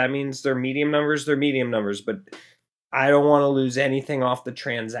numbers. If that means they're medium numbers, they're medium numbers. But I don't want to lose anything off the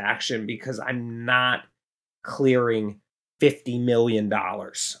transaction because I'm not clearing $50 million.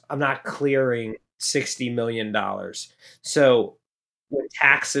 I'm not clearing $60 million. So when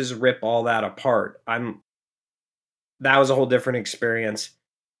taxes rip all that apart, that was a whole different experience.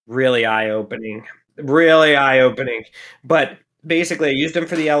 Really eye-opening. Really eye-opening. But basically, I used him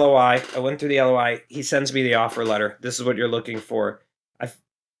for the LOI. I went through the LOI. He sends me the offer letter. "This is what you're looking for."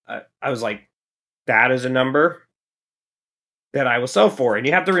 I was like, that is a number that I will sell for. And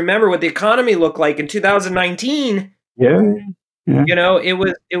you have to remember what the economy looked like in 2019. Yeah. Yeah.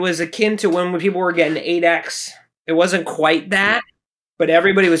 It was akin to when people were getting 8x It wasn't quite that, but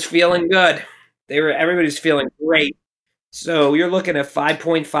everybody was feeling good. Everybody's feeling great. So you're looking at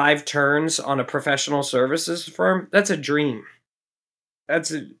 5.5 turns on a professional services firm. That's a dream.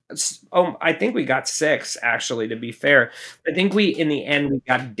 I think we got 6 actually, to be fair. I think in the end, we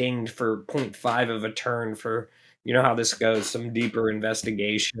got dinged for .5 of a turn for, you know how this goes, some deeper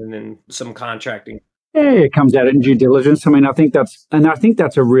investigation and some contracting. Yeah, it comes out in due diligence. I mean, I think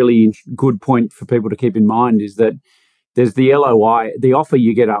that's a really good point for people to keep in mind is that there's the LOI, the offer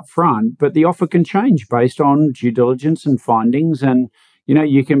you get up front, but the offer can change based on due diligence and findings. And,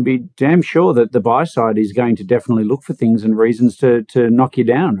 you can be damn sure that the buy side is going to definitely look for things and reasons to knock you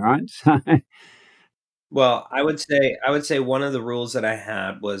down, right? So, Well, I would say one of the rules that I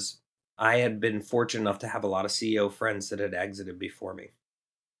had was I had been fortunate enough to have a lot of CEO friends that had exited before me,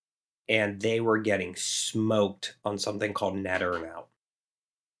 and they were getting smoked on something called net earnout.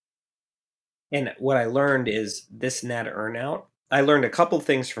 And what I learned is this net earnout, I learned a couple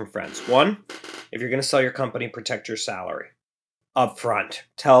things from friends. One, if you're going to sell your company, protect your salary up front.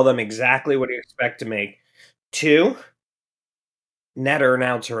 Tell them exactly what you expect to make. Two, net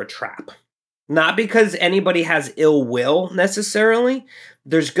earnouts are a trap. Not because anybody has ill will necessarily.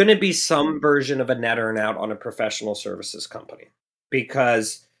 There's going to be some version of a net earnout on a professional services company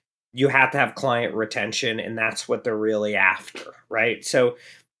because you have to have client retention and that's what they're really after, right? So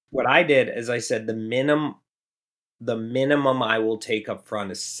what I did is I said the minimum I will take up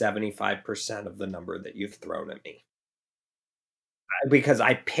front is 75% of the number that you've thrown at me. Because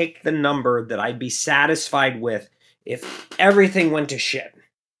I picked the number that I'd be satisfied with if everything went to shit.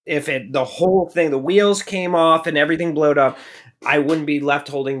 If the whole thing, the wheels came off and everything blowed up, I wouldn't be left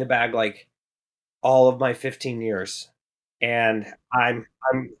holding the bag like all of my 15 years. And I'm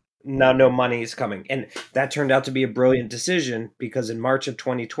now no money is coming. And that turned out to be a brilliant decision because in March of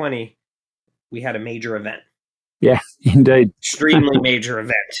 2020, we had a major event. yeah, indeed. Extremely major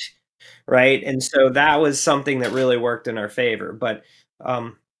event, right? And so that was something that really worked in our favor. But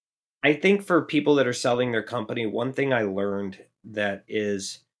I think for people that are selling their company, one thing I learned that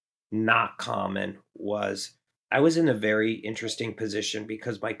is not common was I was in a very interesting position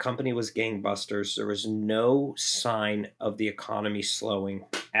because my company was gangbusters. There was no sign of the economy slowing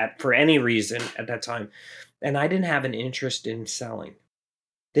for any reason at that time, and I didn't have an interest in selling.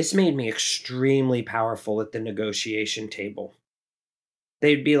 This made me extremely powerful at the negotiation table.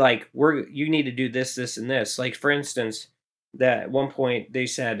 They'd be like, you need to do this, this, and this." Like, for instance, that at one point they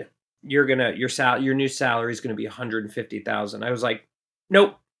said, your new salary is gonna be 150,000. I was like,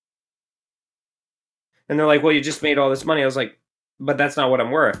 "Nope." And they're like, "Well, you just made all this money." I was like, "But that's not what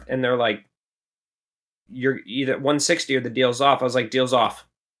I'm worth." And they're like, "You're either 160 or the deal's off." I was like, "Deal's off."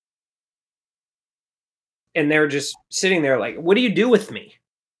 And they're just sitting there like, "What do you do with me?"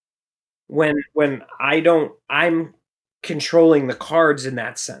 When I'm controlling the cards in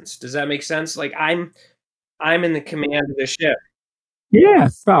that sense. Does that make sense? Like, I'm in the command of the ship. Yeah,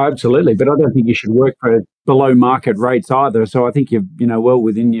 oh, absolutely. But I don't think you should work for below market rates either. So I think you're, well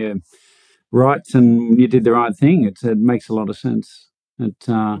within your rights and you did the right thing. It makes a lot of sense.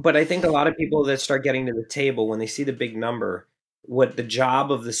 But I think a lot of people that start getting to the table, when they see the big number, what the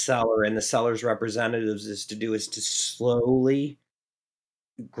job of the seller and the seller's representatives is to do is to slowly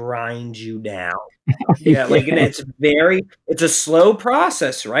grind you down. Yeah, like, and yeah, it's a slow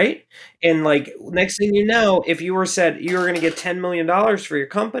process, right? And, like, next thing you know, if you were said you were gonna get $10 million for your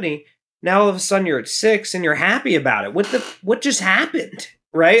company, now all of a sudden you're at 6 and you're happy about it. What just happened?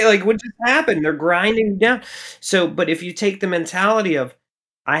 Right? Like, what just happened? They're grinding you down. So, but if you take the mentality of,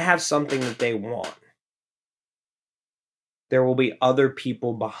 "I have something that they want, there will be other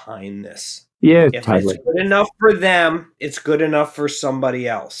people behind this. yeah, If it's totally. good enough for them, it's good enough for somebody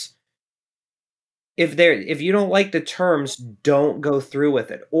else." If you don't like the terms, don't go through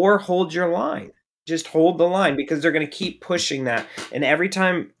with it or hold your line. Just hold the line because they're gonna keep pushing that, and every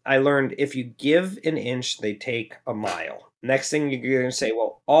time I learned if you give an inch, they take a mile. Next thing you're gonna say,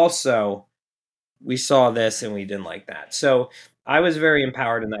 "Well, also, we saw this and we didn't like that." So, I was very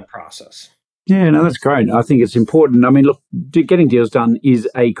empowered in that process. Yeah, no, that's great. I think it's important. I mean, look, getting deals done is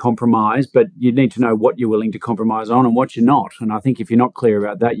a compromise, but you need to know what you're willing to compromise on and what you're not. And I think if you're not clear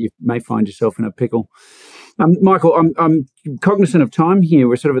about that, you may find yourself in a pickle. Michael, I'm cognizant of time here.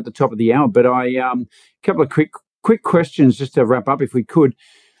 We're sort of at the top of the hour, but a couple of quick questions just to wrap up, if we could.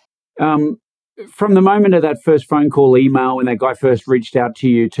 Um, from the moment of that first phone call, email, when that guy first reached out to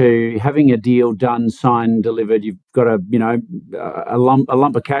you, to having a deal done, signed, delivered, you've got a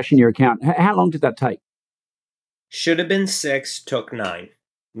lump of cash in your account. How long did that take? Should have been 6, took 9.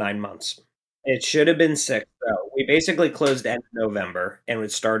 9 months. It should have been 6, though. We basically closed end of November, and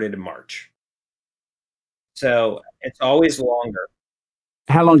it started in March. So it's always longer.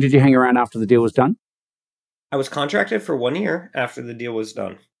 How long did you hang around after the deal was done? I was contracted for 1 year after the deal was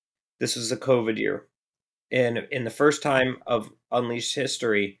done. This was a COVID year. And in the first time of Unleashed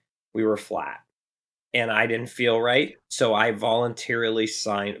history, we were flat. And I didn't feel right. So I voluntarily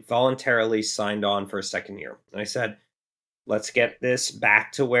signed on for a second year. And I said, let's get this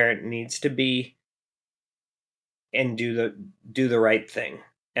back to where it needs to be and do the right thing.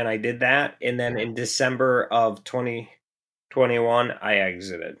 And I did that. And then in December of 2021, I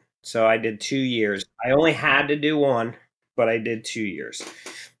exited. So I did 2 years. I only had to do one, but I did 2 years.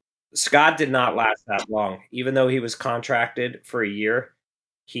 Scott did not last that long. Even though he was contracted for a year,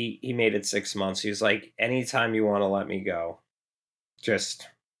 he made it 6 months. He was like, anytime you want to let me go, just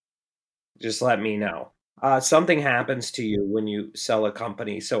let me know. Something happens to you when you sell a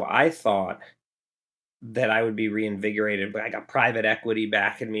company. So I thought that I would be reinvigorated, but I got private equity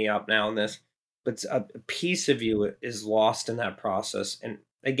backing me up now in this. But a piece of you is lost in that process. And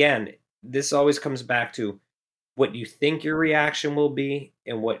again, this always comes back to what you think your reaction will be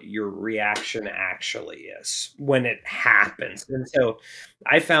and what your reaction actually is when it happens. And so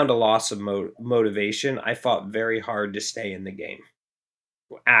I found a loss of motivation. I fought very hard to stay in the game.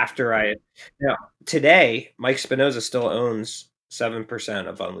 Today, Mike Spinoza still owns 7%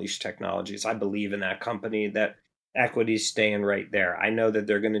 of Unleashed Technologies. I believe in that company, that equity's staying right there. I know that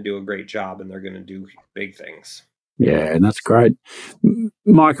they're going to do a great job and they're going to do big things. Yeah, and that's great.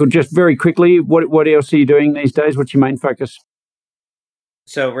 Michael, just very quickly, what else are you doing these days? What's your main focus?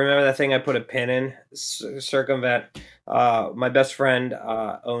 So remember that thing I put a pin in? Circumvent. My best friend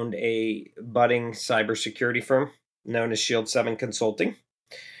owned a budding cybersecurity firm known as Shield 7 Consulting.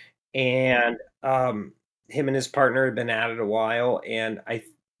 And him and his partner had been at it a while, and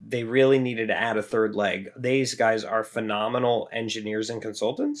they really needed to add a third leg. These guys are phenomenal engineers and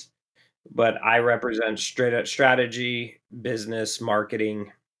consultants, but I represent straight up strategy, business,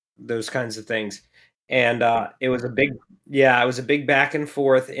 marketing, those kinds of things. And it was a big back and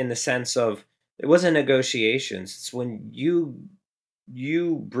forth in the sense of it wasn't negotiations. It's when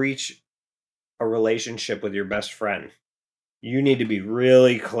you breach a relationship with your best friend, you need to be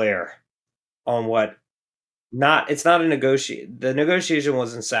really clear on it's not a negotiation. The negotiation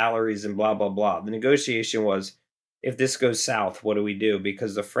wasn't salaries and blah, blah, blah. The negotiation was, if this goes south, what do we do?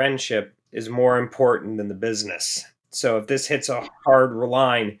 Because the friendship is more important than the business. So if this hits a hard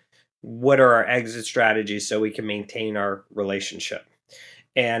line, what are our exit strategies so we can maintain our relationship?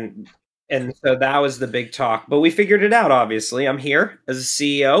 And so that was the big talk. But we figured it out, obviously. I'm here as a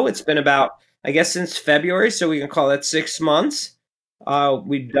CEO. It's been about, I guess, since February, so we can call that 6 months.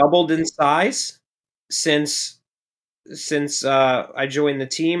 We doubled in size since I joined the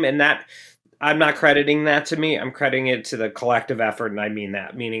team, and that I'm not crediting that to me. I'm crediting it to the collective effort, and I mean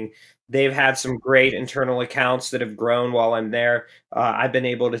that. Meaning they've had some great internal accounts that have grown while I'm there. I've been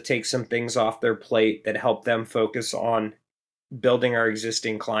able to take some things off their plate that help them focus on building our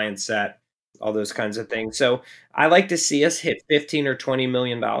existing client set, all those kinds of things. So I like to see us hit 15 or $20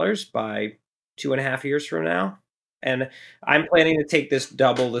 million by 2.5 years from now. And I'm planning to take this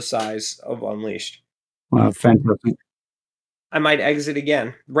double the size of Unleashed. Wow, fantastic. I might exit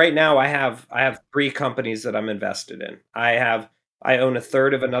again. Right now I have 3 companies that I'm invested in. I own a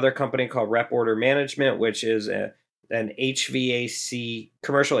third of another company called Rep Order Management, which is an HVAC,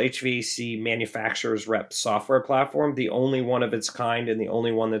 commercial HVAC manufacturer's rep software platform, the only one of its kind and the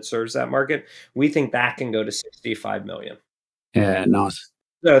only one that serves that market. We think that can go to 65 million. Yeah, nice.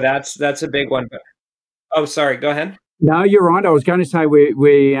 So that's a big one. Oh, sorry, go ahead. No, you're right. I was going to say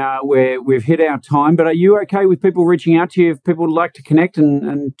we've hit our time, but are you okay with people reaching out to you if people would like to connect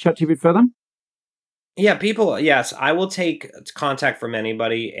and chat to you a bit further? Yeah, yes, I will take contact from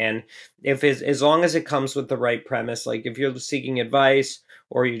anybody, and if as long as it comes with the right premise, like if you're seeking advice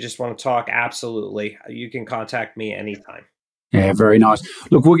or you just want to talk, absolutely, you can contact me anytime. Yeah, very nice.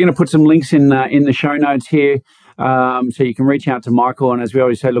 Look, we're going to put some links in the show notes here, so you can reach out to Michael. And as we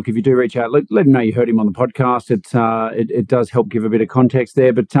always say, look, if you do reach out, let him know you heard him on the podcast. It does help give a bit of context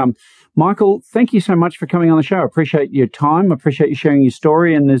there. But Michael, thank you so much for coming on the show. I appreciate your time. I appreciate you sharing your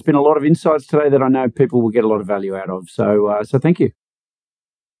story. And there's been a lot of insights today that I know people will get a lot of value out of. So thank you.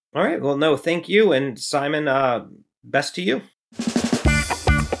 All right. Well, no, thank you. And Simon, best to you.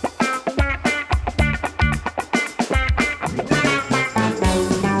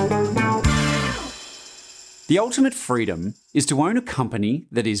 The ultimate freedom is to own a company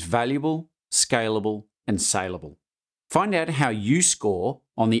that is valuable, scalable, and saleable. Find out how you score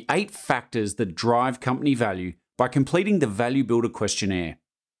on the 8 factors that drive company value by completing the Value Builder questionnaire.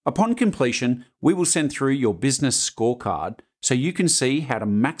 Upon completion, we will send through your business scorecard so you can see how to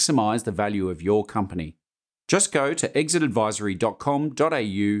maximize the value of your company. Just go to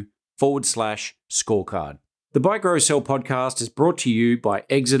exitadvisory.com.au/scorecard. The Buy, Grow, Sell podcast is brought to you by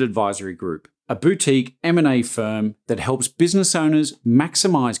Exit Advisory Group, a boutique M&A firm that helps business owners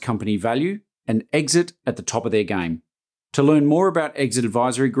maximize company value and exit at the top of their game. To learn more about Exit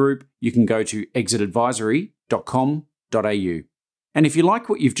Advisory Group, you can go to exitadvisory.com.au. And if you like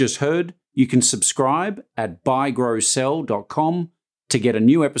what you've just heard, you can subscribe at buygrowsell.com to get a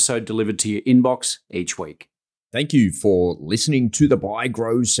new episode delivered to your inbox each week. Thank you for listening to the Buy,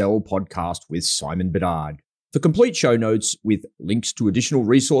 Grow, Sell podcast with Simon Bedard. For complete show notes with links to additional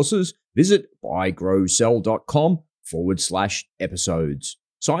resources, visit buygrowsell.com/episodes.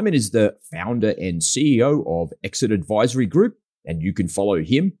 Simon is the founder and CEO of Exit Advisory Group, and you can follow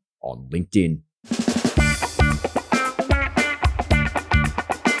him on LinkedIn.